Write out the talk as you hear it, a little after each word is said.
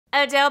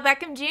Odell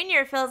Beckham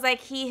Jr. feels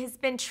like he has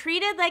been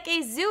treated like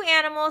a zoo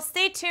animal.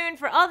 Stay tuned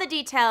for all the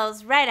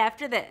details right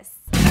after this.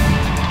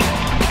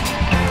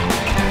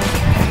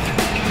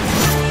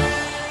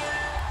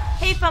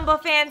 Hey Fumble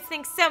fans,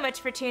 thanks so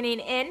much for tuning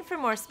in. For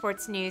more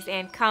sports news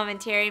and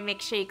commentary,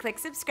 make sure you click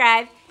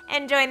subscribe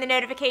and join the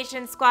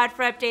notification squad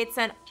for updates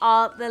on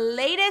all the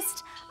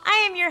latest.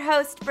 I am your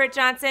host, Britt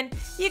Johnson.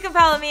 You can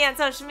follow me on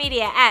social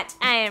media at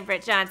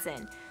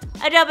 @IamBrittJohnson.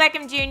 Odell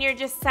Beckham Jr.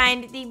 just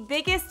signed the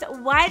biggest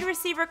wide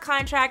receiver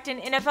contract in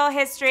NFL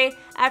history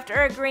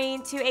after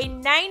agreeing to a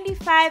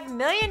 $95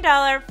 million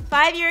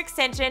 5-year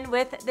extension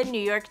with the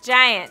New York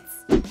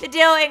Giants. The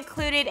deal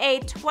included a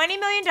 $20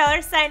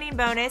 million signing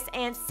bonus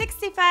and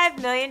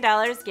 $65 million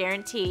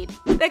guaranteed.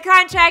 The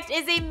contract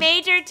is a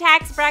major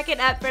tax bracket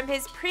up from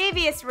his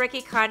previous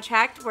rookie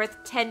contract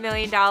worth $10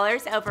 million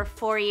over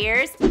 4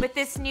 years. With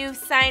this new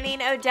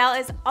signing, Odell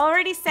is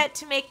already set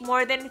to make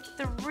more than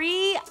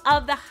 3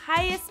 of the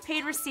highest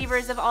paid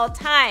receivers of all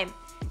time.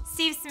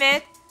 Steve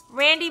Smith,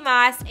 Randy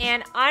Moss,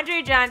 and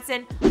Andre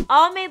Johnson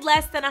all made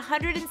less than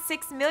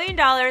 $106 million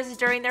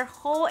during their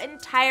whole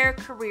entire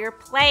career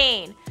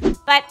playing.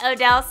 But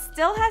Odell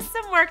still has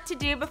some work to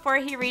do before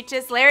he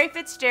reaches Larry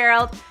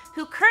Fitzgerald,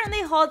 who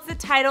currently holds the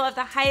title of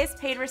the highest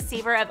paid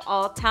receiver of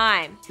all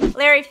time.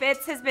 Larry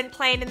Fitz has been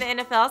playing in the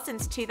NFL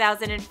since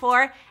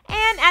 2004,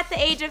 and at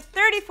the age of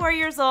 34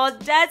 years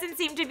old, doesn't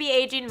seem to be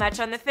aging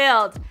much on the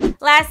field.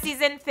 Last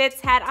season,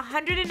 Fitz had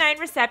 109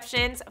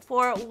 receptions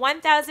for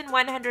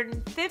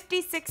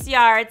 1,156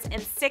 yards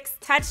and 6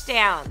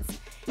 touchdowns.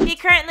 He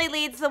currently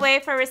leads the way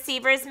for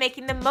receivers,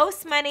 making the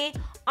most money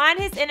on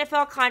his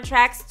NFL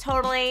contracts,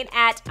 totaling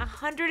at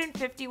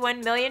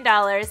 $151 million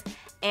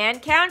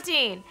and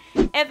counting.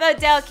 If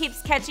Odell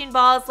keeps catching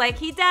balls like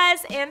he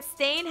does and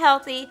staying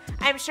healthy,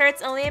 I'm sure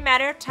it's only a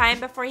matter of time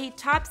before he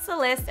tops the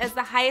list as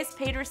the highest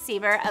paid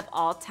receiver of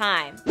all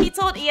time. He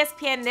told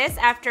ESPN this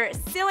after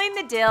sealing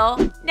the deal: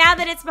 "Now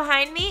that it's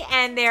behind me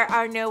and there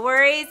are no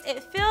worries,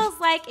 it feels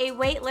like a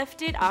weight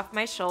lifted off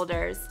my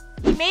shoulders."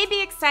 He may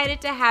be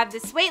excited to have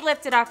this weight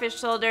lifted off his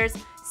shoulders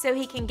so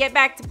he can get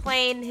back to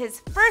playing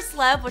his first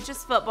love, which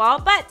is football,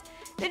 but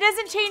that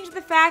doesn't change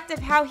the fact of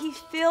how he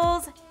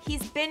feels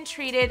he's been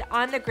treated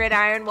on the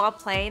gridiron while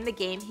playing the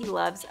game he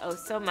loves oh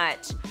so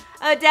much.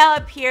 Odell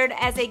appeared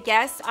as a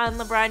guest on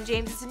LeBron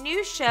James'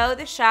 new show,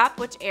 The Shop,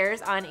 which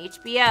airs on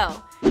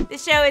HBO. The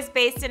show is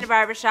based in a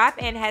barbershop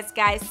and has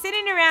guys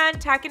sitting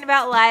around talking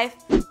about life.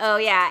 Oh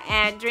yeah,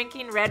 and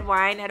drinking red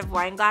wine out of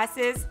wine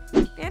glasses.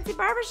 Fancy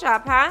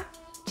barbershop, huh?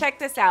 Check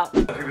this out.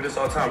 I tell people this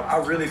all the time. I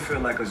really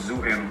feel like a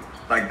zoo animal.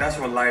 Like, that's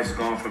where life's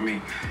going for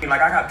me. Like,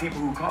 I got people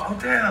who call, "Oh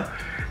damn,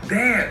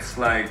 dance!"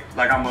 Like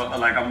I'm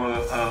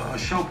a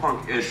show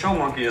monkey or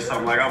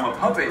something. Like I'm a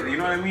puppet. You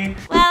know what I mean?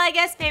 Well, I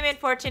guess fame and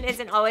fortune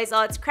isn't always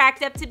all it's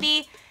cracked up to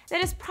be.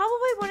 That is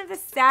probably one of the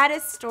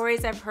saddest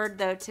stories I've heard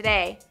though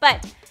today.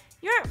 But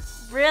you aren't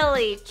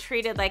really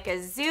treated like a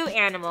zoo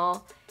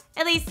animal.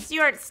 At least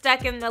you aren't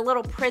stuck in a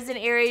little prison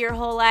area your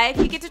whole life.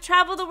 You get to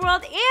travel the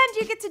world and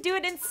you get to do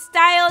it in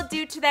style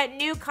due to that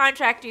new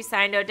contract you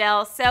signed,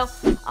 Odell. So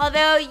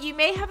although you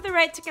may have the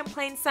right to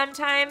complain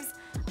sometimes,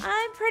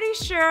 I'm pretty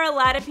sure a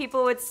lot of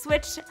people would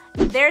switch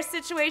their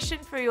situation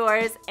for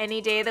yours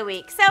any day of the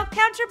week. So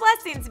count your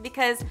blessings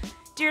because,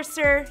 dear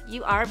sir,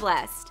 you are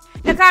blessed.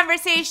 The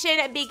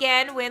conversation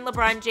began when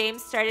LeBron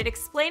James started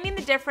explaining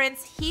the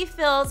difference he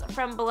feels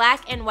from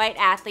black and white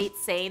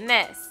athletes, saying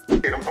this.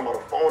 I'm talking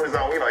about the phone is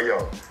on. We like,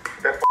 yo,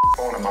 that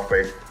phone in my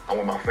face, I'm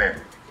with my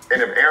family.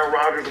 And if Aaron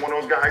Rodgers, one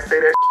of those guys,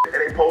 say that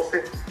and they post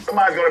it,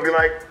 somebody's gonna be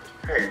like,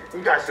 hey,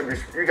 you guys should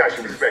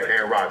respect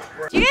Aaron Rodgers.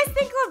 Do you guys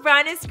think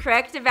LeBron is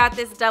correct about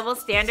this double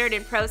standard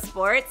in pro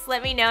sports?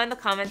 Let me know in the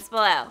comments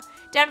below.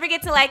 Don't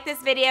forget to like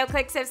this video,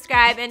 click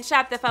subscribe, and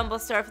shop the Fumble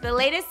store for the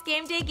latest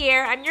game day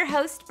gear. I'm your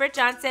host, Britt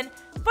Johnson,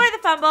 for the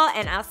Fumble,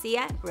 and I'll see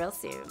ya real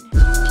soon.